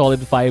Metal Gear Solid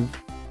 5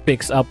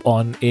 picks up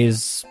on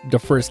is the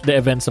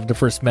events of the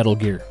first Metal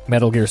Gear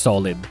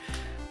Solid.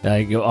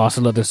 Like,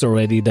 Ocelot is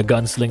already the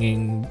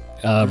gunslinging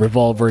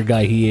revolver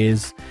guy he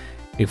is.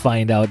 We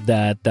find out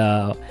that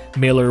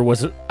Miller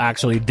was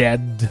actually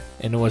dead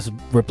and was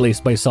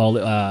replaced by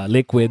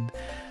Liquid.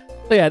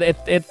 So yeah,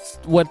 it's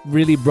what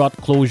really brought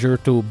closure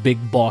to Big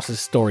Boss's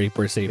story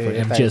per se for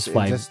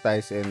MGS5. It just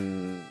ties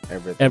in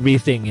everything.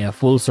 Everything,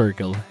 full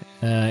circle.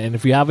 And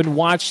if you haven't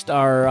watched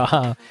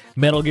our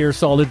Metal Gear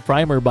Solid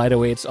Primer, by the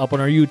way, it's up on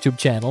our YouTube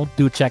channel.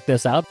 Do check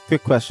this out.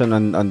 Quick question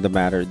on the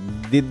matter.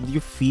 Did you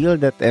feel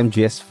that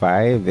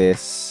MGS5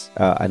 is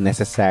a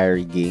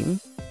necessary game?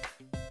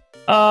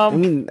 I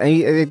mean,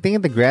 I think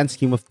in the grand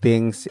scheme of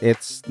things,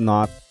 it's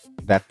not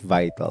that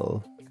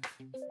vital.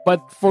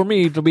 But for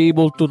me, to be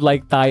able to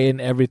like tie in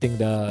everything,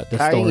 the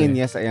tying story. in,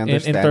 yes, I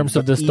understand. In terms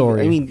of the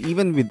story.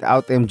 Even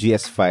without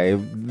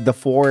MGS5, the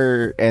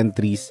 4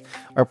 entries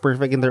are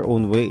perfect in their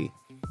own way.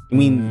 I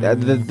mean,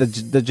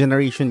 the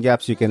generation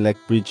gaps you can like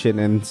bridge in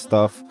and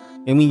stuff.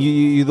 I mean,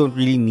 you don't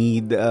really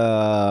need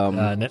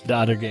the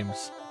other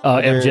games.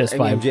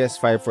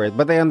 MGS5 for it,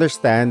 but I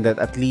understand that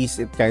at least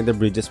it kind of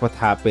bridges what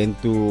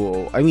happened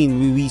to. I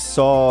mean, we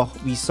saw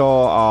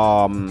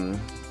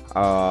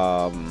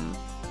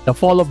The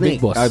Fall of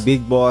Big Boss.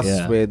 Big Boss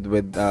with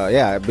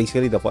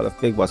basically the Fall of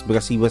Big Boss,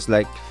 because he was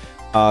like,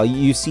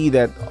 you see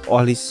that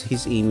all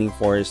he's aiming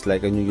for is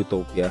like a new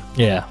utopia.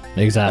 Yeah,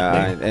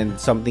 exactly. And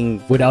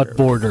something without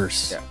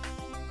borders. Yeah.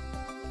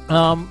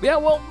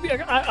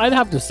 I'd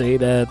have to say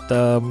that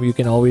you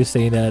can always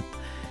say that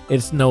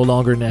it's no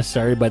longer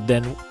necessary. But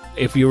then,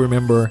 if you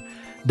remember,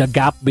 the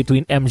gap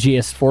between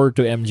MGS4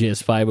 to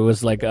MGS5, it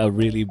was like a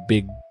really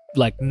big.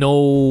 Like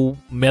no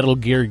Metal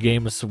Gear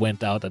games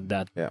went out at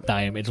that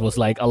time. It was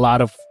like a lot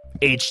of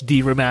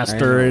HD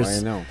remasters.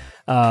 I know.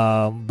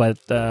 But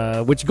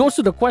which goes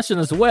to the question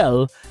as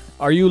well: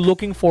 are you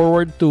looking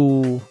forward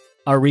to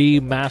a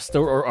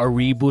remaster or a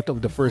reboot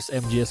of the first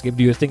MGS game?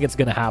 Do you think it's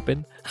gonna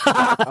happen?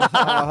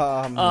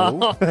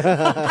 No.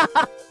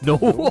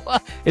 No.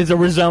 It's a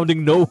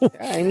resounding no.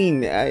 I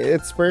mean,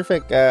 it's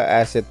perfect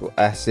as it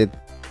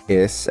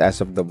is as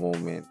of the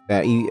moment.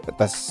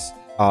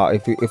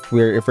 If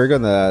we're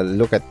gonna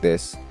look at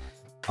this,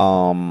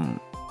 Hideo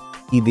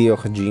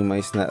Kojima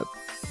is not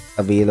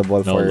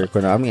available for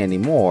Konami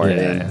anymore,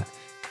 and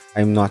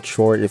I'm not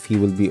sure if he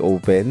will be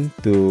open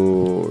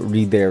to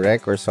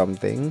redirect or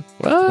something.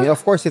 Well, I mean,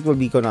 of course, it will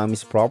be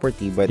Konami's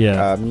property, but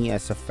me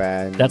as a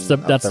fan that's the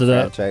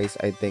franchise,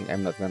 I think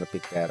I'm not gonna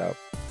pick that up.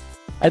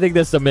 I think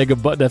that's the mega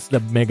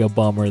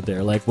bummer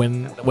there. Like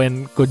when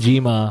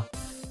Kojima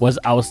was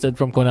ousted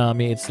from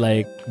Konami, it's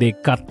like they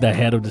cut the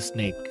head of the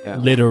snake,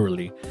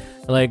 literally.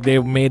 Like they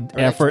made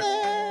effort.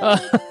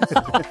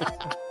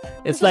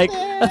 It's like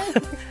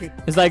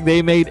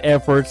they made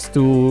efforts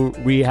to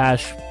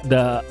rehash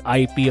the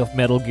IP of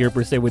Metal Gear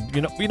per se. With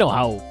you know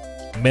how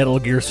Metal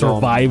Gear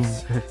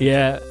survived.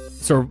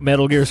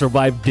 Metal Gear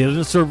Survive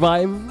didn't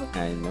survive.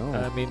 I know.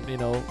 I mean,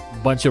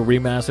 bunch of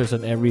remasters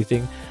and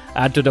everything.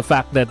 Add to the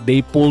fact that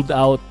they pulled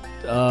out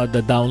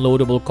the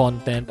downloadable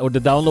content or the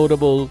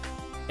downloadable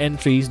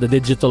entries, the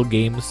digital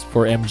games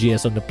for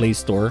MGS on the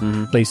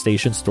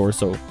PlayStation Store.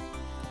 So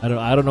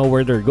I don't know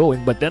where they're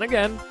going. But then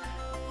again,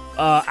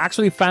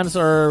 actually fans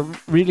are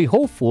really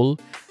hopeful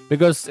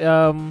because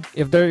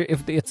if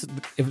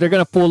they're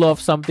gonna pull off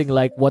something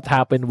like what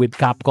happened with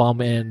Capcom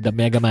and the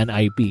Mega Man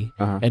IP,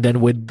 and then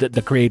with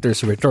the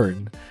creators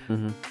return,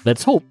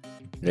 let's hope.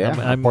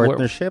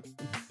 Partnership.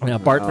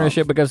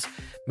 Partnership because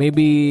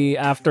maybe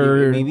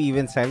after maybe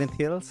even Silent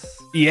Hills.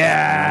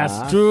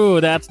 Yes, true.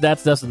 That's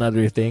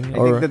another thing.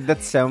 I think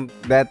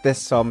that is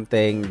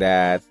something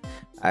that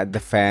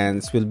the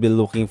fans will be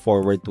looking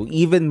forward to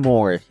even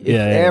more if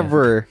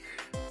ever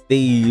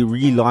they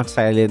relaunch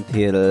Silent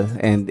Hill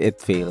and it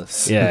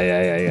fails.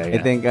 I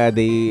think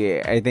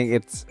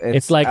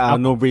it's like a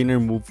no-brainer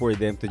move for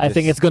them to. I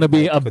think it's gonna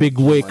be a big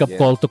wake-up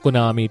call to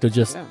Konami to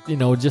just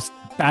just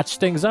patch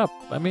things up.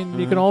 I mean,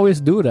 you can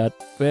always do that.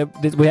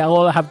 We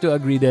all have to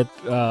agree that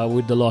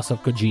with the loss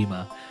of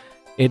Kojima,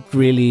 it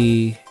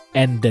really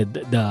ended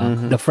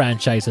the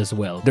franchise as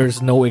well.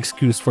 There's no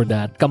excuse for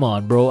that. Come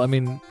on, bro. I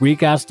mean,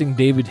 recasting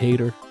David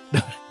Hayter.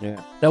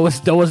 That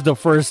was the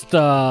first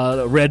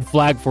red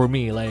flag for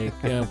me. Like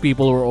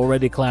people were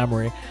already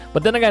clamoring.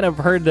 But then again, I've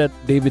heard that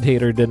David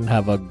Hayter didn't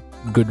have a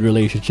good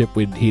relationship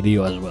with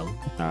Hideo as well.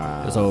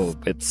 So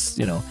it's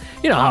you know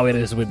how it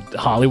is with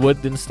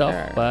Hollywood and stuff.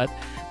 But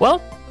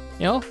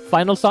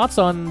final thoughts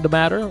on the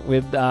matter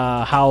with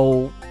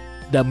how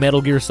the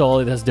Metal Gear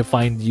Solid has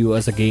defined you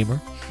as a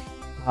gamer.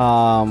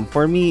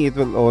 For me, it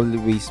will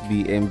always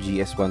be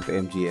MGS1 to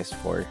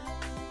MGS4.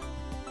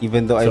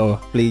 Even though I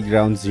played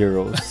Ground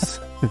Zeroes.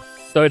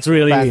 So it's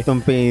really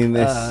Phantom Pain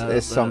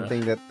is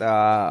something that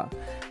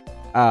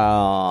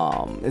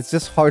it's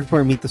just hard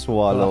for me to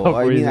swallow.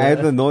 I mean, I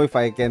don't know if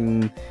I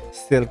can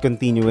still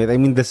continue it. I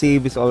mean, the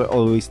save is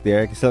always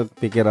there. I can still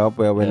pick it up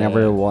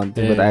whenever I want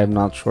to, but I'm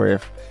not sure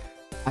if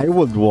I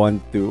would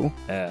want to.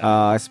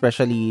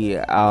 Especially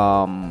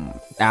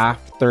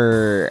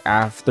after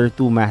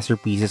two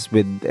masterpieces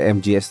with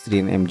MGS3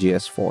 and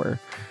MGS4.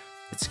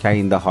 It's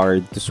kind of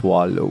hard to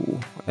swallow.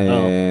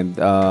 And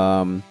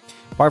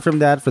apart from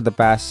that, for the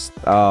past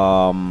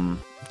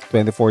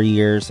 24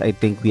 years, I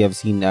think we have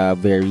seen a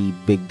very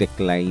big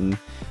decline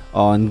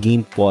on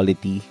game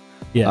quality.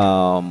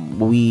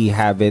 We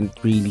haven't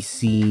really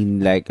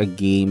seen like a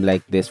game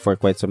like this for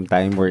quite some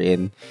time. We're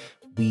in.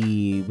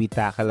 We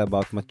tackle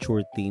about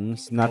mature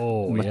themes, not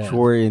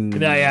mature in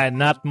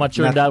not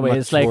mature in that way.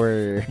 It's like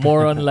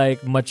more on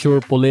like mature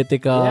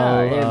political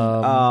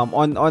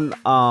on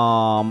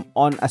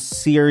a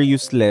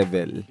serious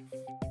level,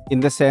 in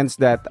the sense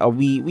that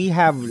we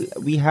have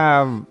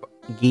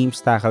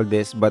games tackle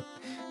this, but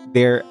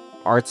their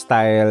art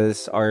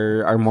styles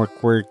are more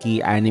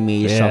quirky,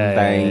 anime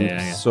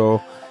sometimes.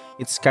 So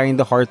it's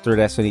kind of hard to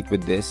resonate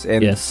with this,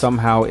 and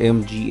somehow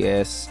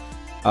MGS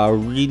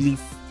really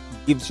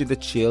gives you the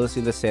chills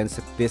in the sense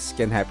that this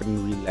can happen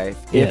in real life.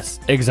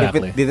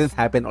 Exactly. If it didn't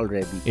happen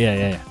already.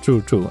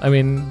 True. I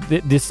mean,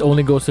 this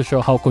only goes to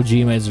show how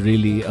Kojima is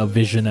really a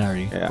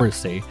visionary per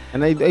se.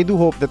 And I do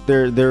hope that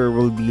there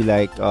will be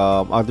like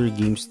other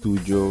game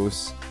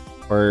studios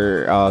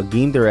or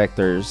game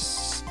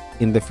directors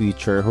in the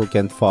future who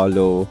can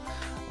follow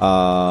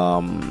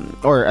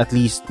or at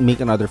least make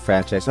another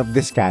franchise of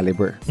this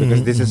caliber,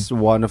 because this is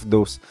one of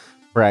those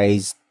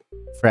prized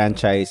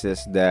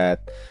franchises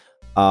that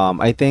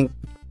I think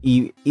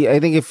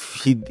if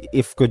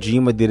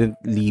Kojima didn't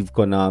leave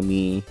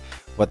Konami,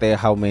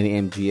 how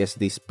many MGS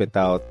they spit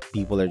out,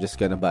 people are just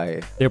gonna buy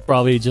it. They'll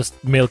probably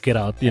just milk it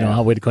out, you know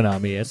how with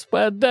Konami is.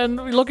 But then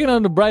looking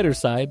on the brighter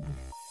side,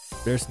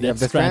 there's Death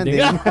Stranding.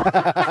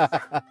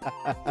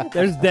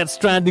 There's Death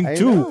Stranding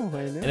 2. I know.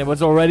 And it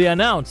was already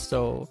announced,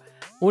 so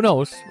who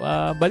knows?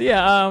 But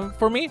yeah,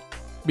 for me,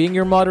 being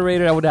your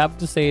moderator, I would have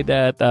to say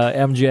that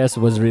MGS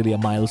was really a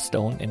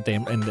milestone in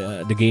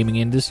the gaming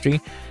industry.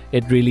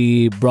 It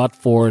really brought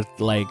forth,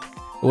 it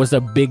was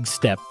a big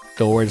step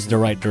towards the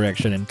right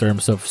direction in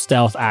terms of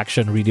stealth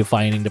action,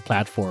 redefining the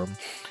platform.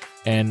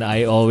 And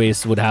I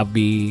always would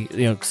be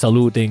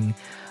saluting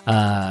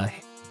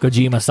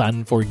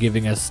Kojima-san for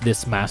giving us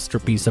this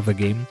masterpiece of a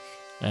game.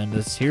 And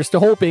here's to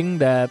hoping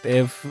that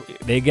if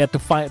they get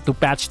to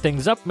patch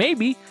things up,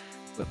 maybe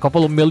a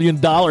couple of $1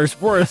 million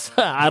worth.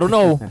 I don't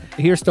know.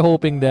 Here's to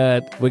hoping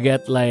that we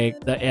get the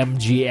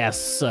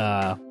MGS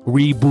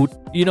reboot.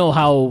 You know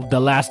how The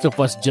Last of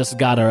Us just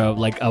got a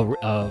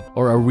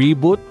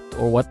reboot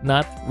or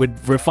whatnot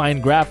with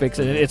refined graphics,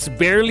 and it's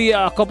barely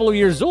a couple of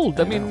years old.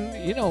 I mean,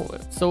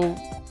 so.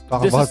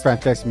 Talk about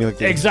franchise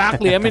milking.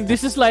 Exactly. I mean,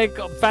 this is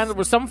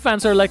some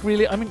fans are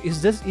really, I mean,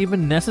 is this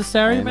even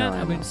necessary, man?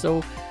 I mean,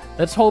 so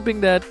let's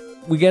hoping that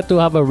we get to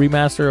have a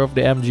remaster of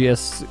the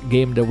MGS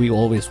game that we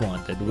always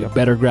wanted with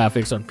better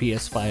graphics on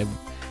PS5.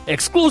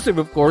 Exclusive,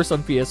 of course,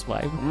 on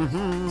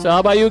PS5. So how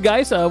about you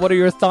guys? What are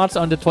your thoughts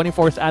on the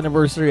 24th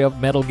anniversary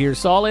of Metal Gear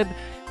Solid?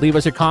 Leave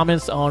us your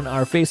comments on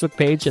our Facebook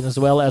page, and as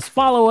well as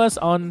follow us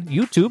on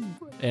YouTube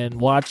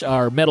and watch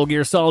our Metal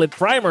Gear Solid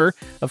primer,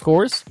 of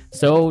course.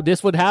 So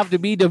this would have to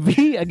be the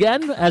V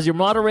again as your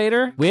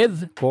moderator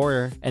with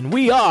Core. And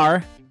we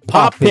are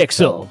Pop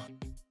Pixel.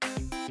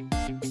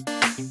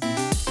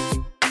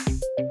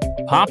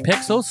 Pop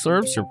Pixel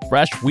serves your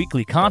fresh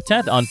weekly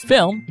content on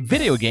film,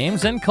 video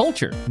games, and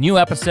culture. New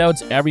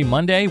episodes every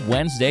Monday,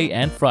 Wednesday,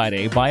 and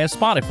Friday via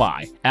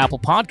Spotify, Apple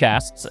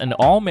Podcasts, and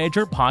all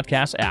major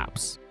podcast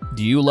apps.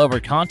 Do you love our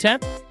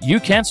content? You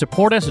can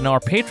support us on our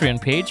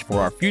Patreon page for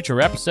our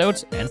future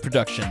episodes and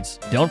productions.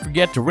 Don't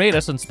forget to rate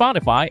us on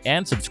Spotify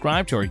and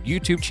subscribe to our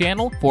YouTube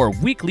channel for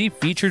weekly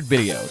featured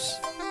videos.